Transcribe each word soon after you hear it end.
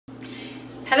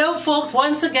Hello folks,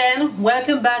 once again,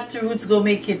 welcome back to Roots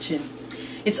Gourmet Kitchen.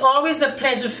 It's always a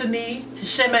pleasure for me to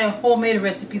share my homemade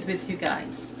recipes with you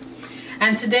guys.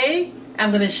 And today,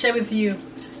 I'm going to share with you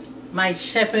my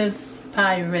shepherd's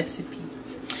pie recipe.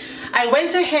 I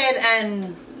went ahead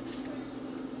and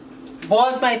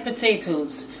boiled my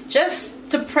potatoes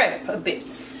just to prep a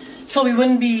bit, so we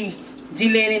wouldn't be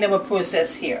delaying our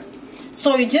process here.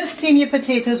 So you just steam your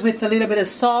potatoes with a little bit of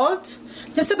salt,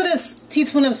 just a bit of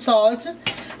teaspoon of salt,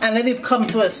 and let it come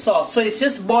to a sauce. So it's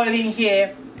just boiling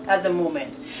here at the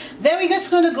moment. Then we're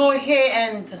just going to go here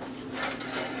and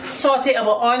saute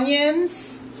our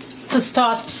onions to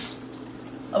start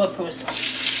our process.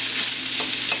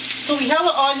 So we have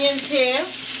our onions here.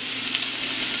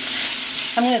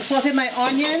 I'm going to saute my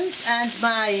onions and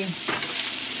my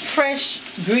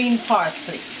fresh green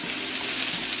parsley.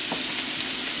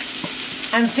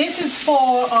 And this is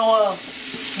for our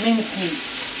mincemeat.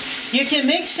 You can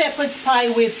make shepherd's pie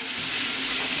with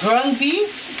ground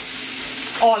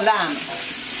beef or lamb.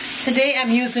 Today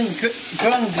I'm using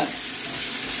ground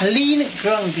beef, lean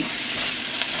ground beef.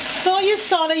 So you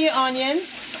saute your onions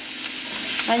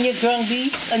and your ground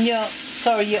beef and your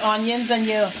onions and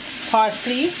your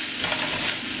parsley,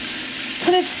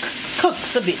 and it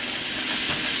cooks a bit.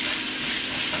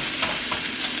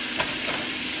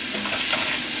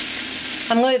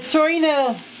 I'm going to throw in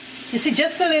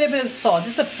just a little bit of salt,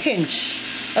 just a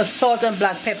pinch of salt and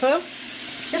black pepper,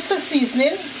 just for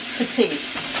seasoning to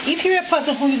taste. If you're a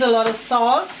person who uses a lot of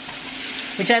salt,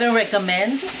 which I don't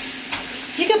recommend,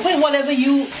 you can put what is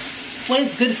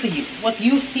good for you, what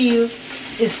you feel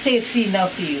is tasty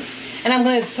enough for you. And I'm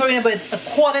going to throw in about a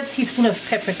quarter teaspoon of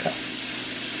paprika.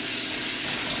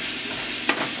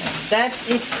 That's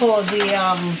it for the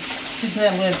seasoning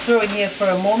I'm going to throw in here for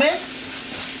a moment.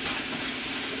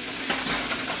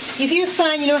 If you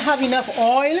find you don't have enough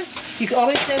oil, you can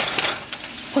always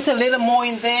just put a little more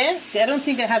in there. I don't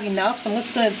think I have enough, so I'm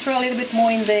just going to throw a little bit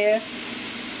more in there,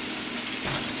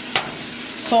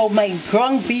 so my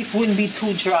ground beef wouldn't be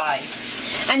too dry.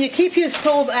 And you keep your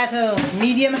stove at a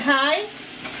medium high.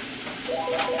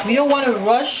 We don't want to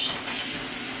rush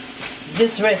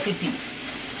this recipe.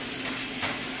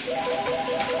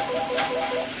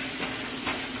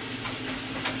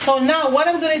 So now what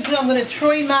I'm going to do, I'm going to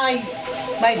throw in my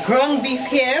ground beef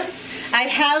here. I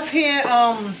have here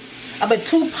about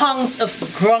 2 pounds of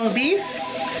ground beef.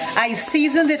 I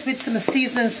seasoned it with some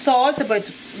seasoning salt, about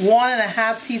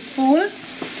 1.5 teaspoons,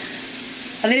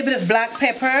 a little bit of black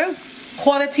pepper,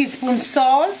 quarter teaspoon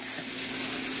salt,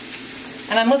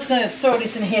 and I'm just going to throw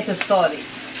this in here to saute.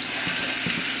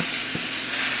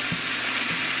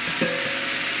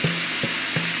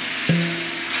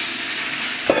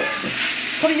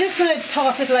 So we're just going to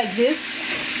toss it like this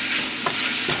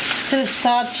till it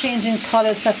starts changing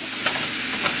colors,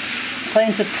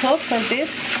 starting to cook a bit.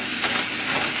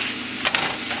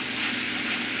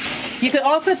 You can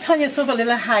also turn yourself a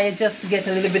little higher just to get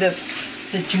a little bit of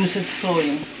the juices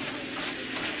flowing.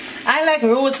 I like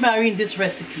rosemary in this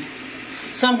recipe,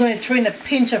 so I'm going to throw in a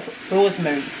pinch of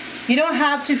rosemary. You don't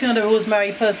have to if you're not a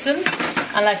rosemary person,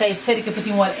 and like I said, you can put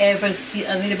in whatever, see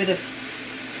a little bit of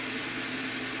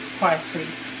parsley.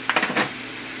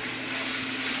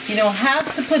 You don't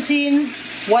have to put in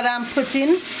what I'm putting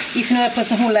if you're not a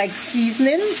person who likes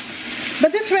seasonings,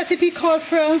 but this recipe called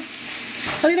for a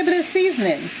little bit of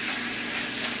seasoning.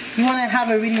 You want to have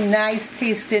a really nice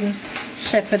tasting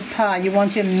shepherd pie. You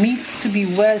want your meats to be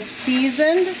well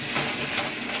seasoned,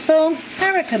 so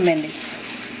I recommend it.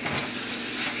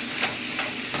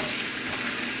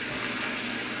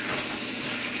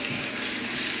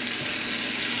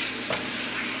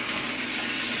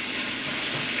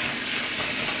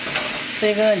 So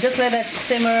you're going to just let that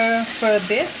simmer for a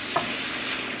bit.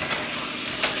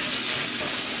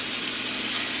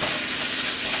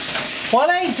 What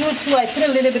I do too, I put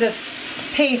a little bit of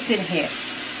paste in here.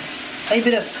 A little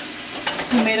bit of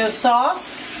tomato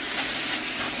sauce,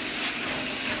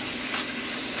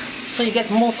 so you get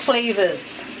more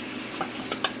flavors.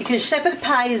 Because shepherd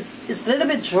pie is a little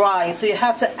bit dry, so you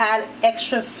have to add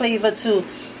extra flavor to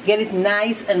get it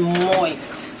nice and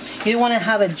moist. You don't want to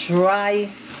have a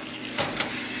dry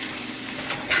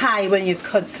pie when you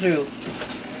cut through.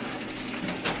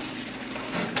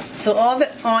 So all the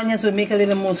onions will make a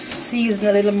little more seasoned,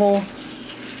 a little more.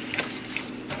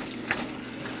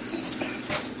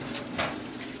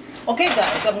 Okay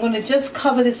guys, I'm going to just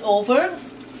cover this over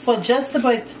for just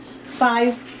about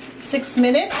 5-6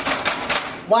 minutes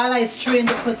while I strain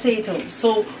the potatoes.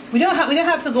 So we don't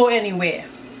have to go anywhere.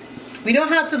 We don't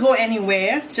have to go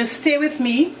anywhere. Just stay with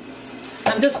me.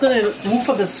 I'm just going to move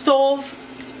from the stove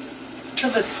to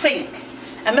the sink.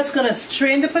 I'm just gonna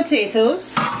strain the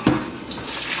potatoes.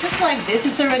 Just like this,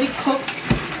 it's already cooked.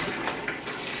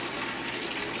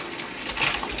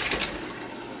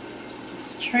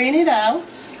 Strain it out.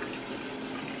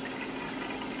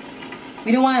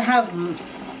 We don't want to have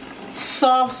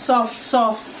soft,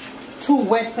 too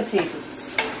wet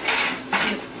potatoes.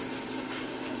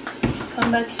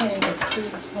 Come back here and let's do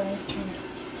this one.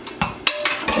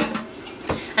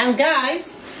 And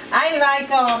guys, I like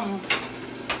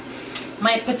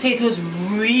my potatoes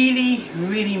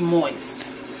really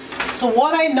moist. So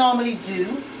what I normally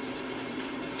do,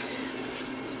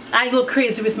 I go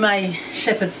crazy with my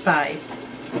shepherd's pie.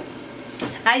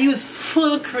 I use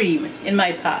full cream in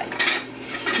my pie.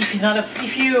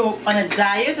 If you're on a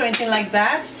diet or anything like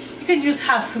that, you can use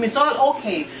half cream. It's all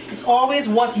okay. It's always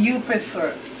what you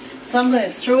prefer. So I'm going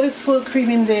to throw this full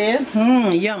cream in there.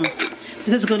 Yum.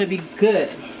 This is going to be good.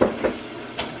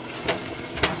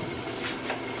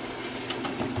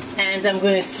 And I'm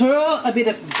going to throw a bit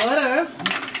of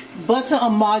butter or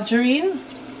margarine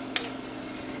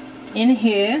in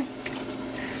here.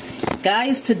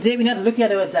 Guys, today we're not looking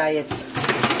at our diet.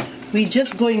 We're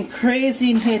just going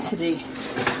crazy in here today.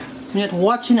 We're not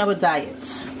watching our diet.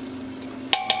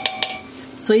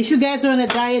 So if you guys are on a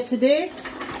diet today,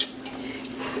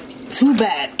 too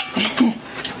bad.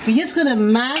 We're just gonna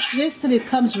mash this till it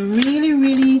comes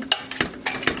really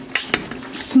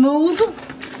smooth.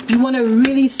 You want a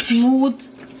really smooth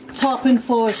topping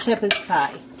for a shepherd's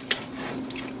pie.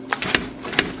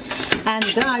 And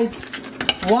guys,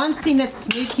 one thing that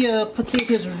makes your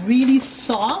potatoes really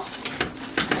soft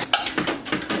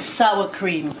is sour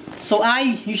cream. So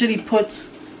I usually put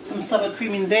some sour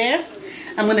cream in there.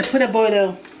 I'm going to put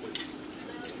about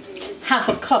half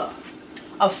a cup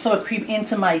of sour cream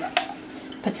into my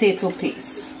potato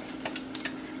paste.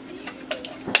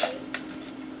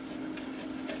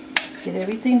 Get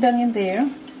everything done in there.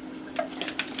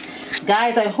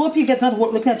 Guys, I hope you guys are not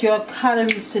looking at your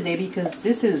calories today, because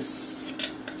this is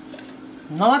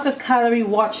not a calorie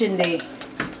watching day.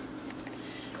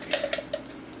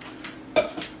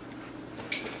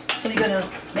 So we're going to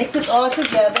mix this all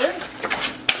together.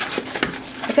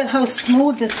 Look at how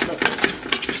smooth this looks.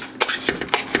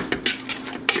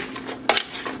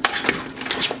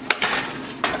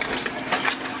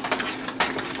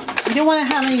 We don't want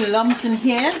to have any lumps in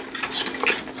here.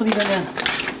 So we're going to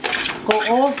go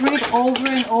over it over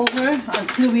and over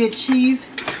until we achieve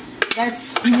that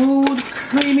smooth,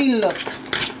 creamy look.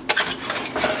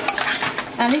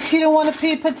 And if you don't want to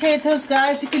peel potatoes,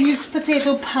 guys, you can use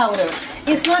potato powder.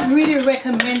 It's not really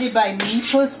recommended by me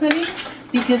personally,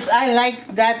 because I like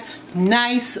that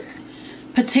nice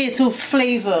potato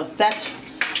flavor that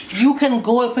you can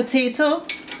go a potato.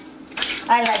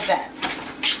 I like that.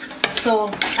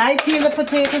 So I peel the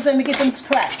potatoes and we get them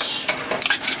scratch.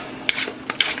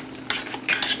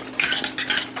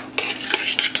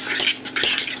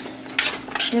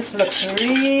 This looks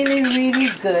really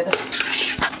good.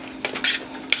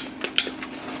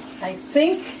 I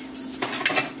think,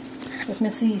 let me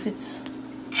see if it's,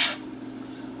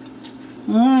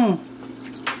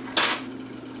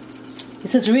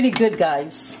 this is really good,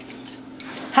 guys.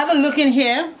 Have a look in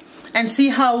here and see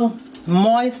how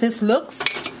moist this looks.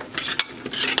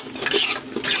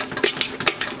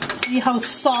 See how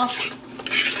soft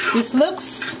this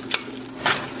looks.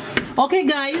 Okay,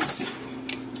 guys.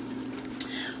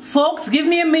 Folks, give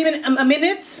me a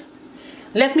minute.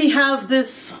 Let me have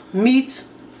this meat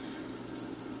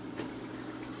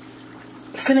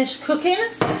finished cooking,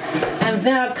 and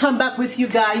then I'll come back with you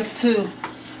guys to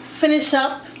finish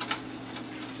up.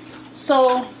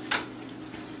 So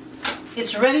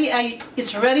it's ready.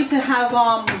 It's ready to have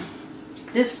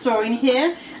this thrown in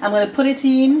here. I'm going to put it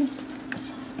in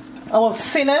our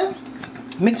filler,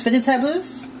 mixed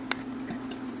vegetables,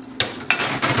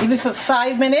 leave it for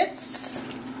 5 minutes,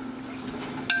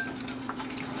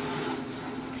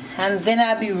 and then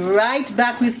I'll be right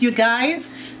back with you guys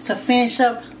to finish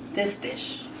up this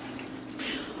dish.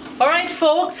 Alright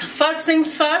folks, first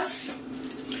things first,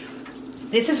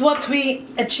 this is what we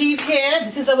achieve here.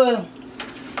 This is our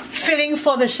filling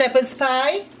for the shepherd's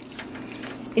pie.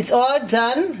 It's all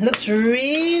done, looks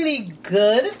really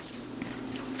good.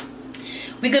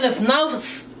 We're going to now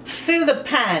fill the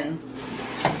pan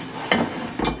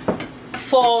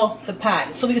for the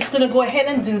pie. So we're just going to go ahead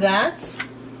and do that.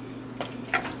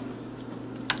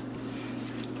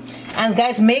 And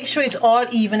guys, make sure it's all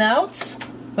even out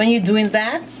when you're doing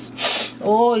that.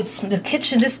 Oh, it's the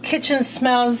kitchen. This kitchen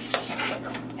smells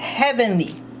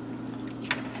heavenly.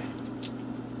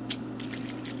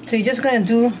 So you're just going to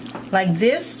do like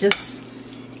this, just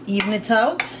even it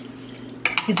out.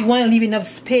 Because you want to leave enough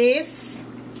space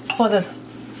for the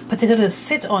potato to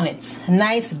sit on it. A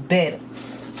nice bed.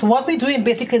 So what we're doing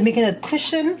basically is making a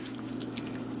cushion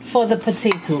for the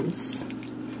potatoes.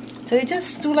 So you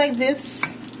just do like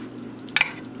this.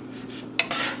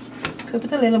 Cook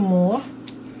it a little more.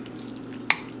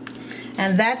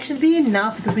 And that should be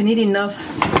enough because we need enough.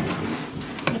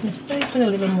 Let me put a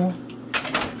little more.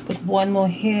 Put one more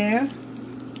here.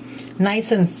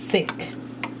 Nice and thick.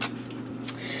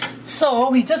 So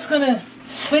we're just gonna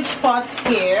switch pots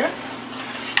here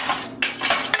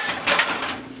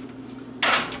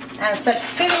and start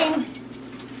filling,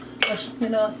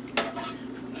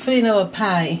 filling our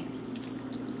pie.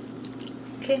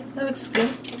 Okay, that looks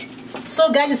good.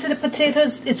 So guys, you see the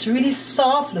potatoes, it's really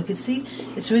soft. Look, you see,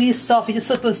 it's really soft. You're just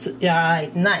supposed to, yeah,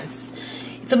 right, nice.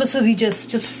 It's supposed to be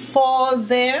just fall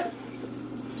there.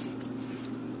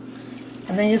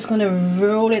 And then you're just gonna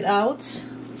roll it out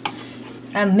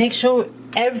and make sure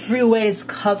everywhere is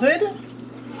covered.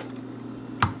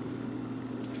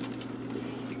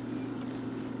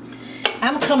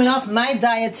 I'm coming off my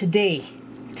diet today.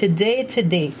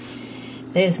 Today.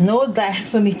 There's no diet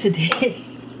for me today.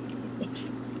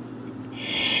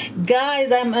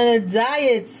 Guys, I'm on a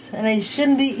diet and I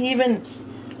shouldn't be even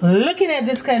looking at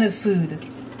this kind of food.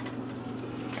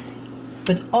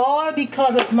 But all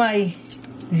because of my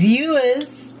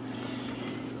viewers,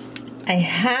 I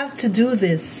have to do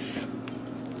this.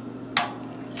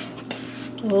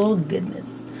 Oh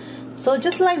goodness. So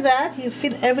just like that, you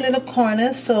fill every little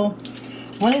corner, so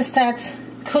when it starts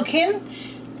cooking,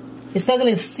 it's not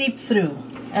going to seep through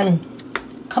and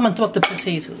come on top of the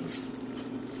potatoes.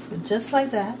 So just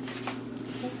like that.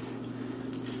 Just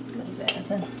like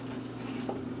that.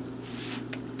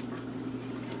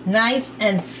 Nice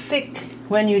and thick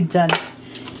when you're done.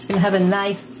 You have a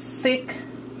nice thick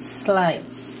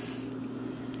slice.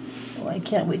 Oh, I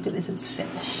can't wait till this is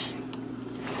finished.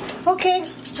 Okay,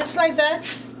 just like that.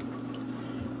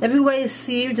 Everywhere is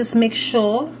sealed, just make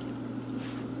sure.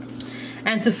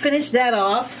 And to finish that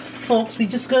off, folks, we're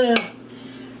just gonna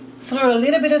throw a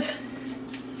little bit of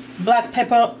black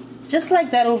pepper just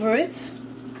like that over it.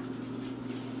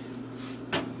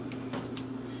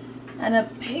 And a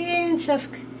pinch of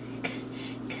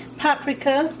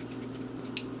paprika.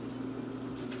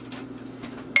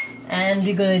 And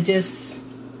we're gonna just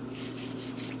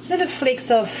little flakes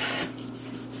of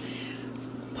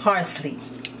parsley.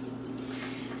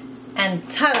 And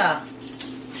ta-da!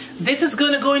 This is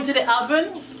gonna go into the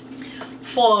oven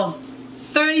for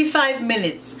 35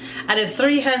 minutes at a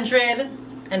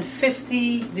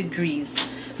 350 degrees.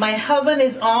 My oven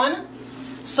is on,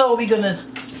 so we're gonna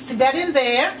stick that in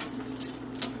there.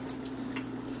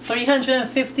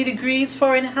 350 degrees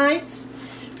Fahrenheit,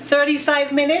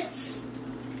 35 minutes.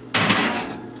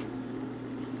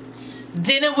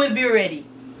 Dinner will be ready.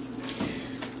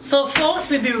 So folks,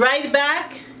 we'll be right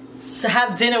back to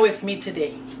have dinner with me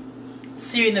today.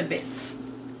 See you in a bit.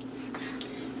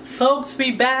 Folks,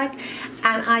 we're back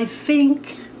and I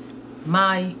think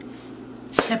my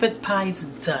shepherd pie is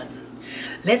done.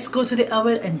 Let's go to the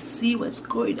oven and see what's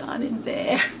going on in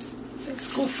there. Let's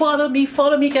go, follow me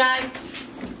guys.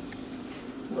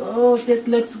 Oh, this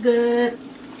looks good.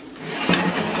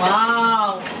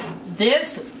 Wow,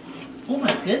 this, oh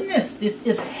my goodness, this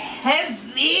is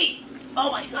heavy.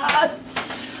 Oh my God.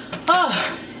 Oh,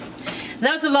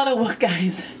 that was a lot of work,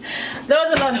 guys. That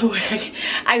was a lot of work.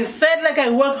 I felt like I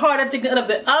worked harder to get out of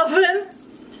the oven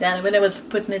than when I was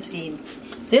putting it in.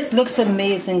 This looks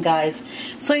amazing, guys.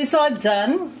 So it's all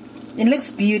done. It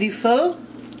looks beautiful.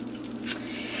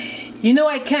 You know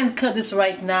I can't cut this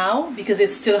right now because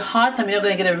it's still hot. I'm not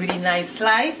going to get a really nice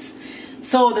slice.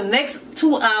 So the next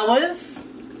 2 hours,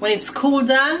 when it's cooled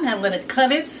down, I'm going to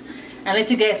cut it and let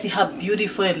you guys see how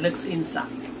beautiful it looks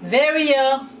inside. There we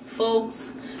are,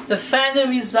 folks. The final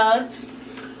result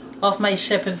of my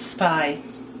shepherd's pie.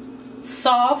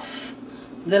 Soft,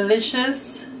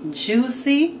 delicious,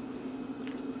 juicy,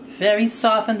 very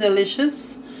soft and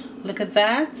delicious. Look at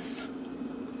that.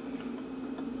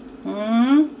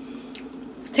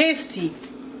 Tasty.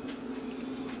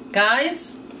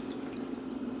 Guys,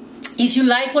 if you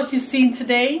like what you've seen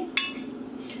today,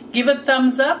 give a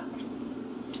thumbs up,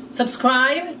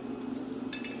 subscribe,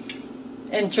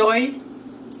 enjoy.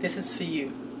 This is for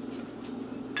you.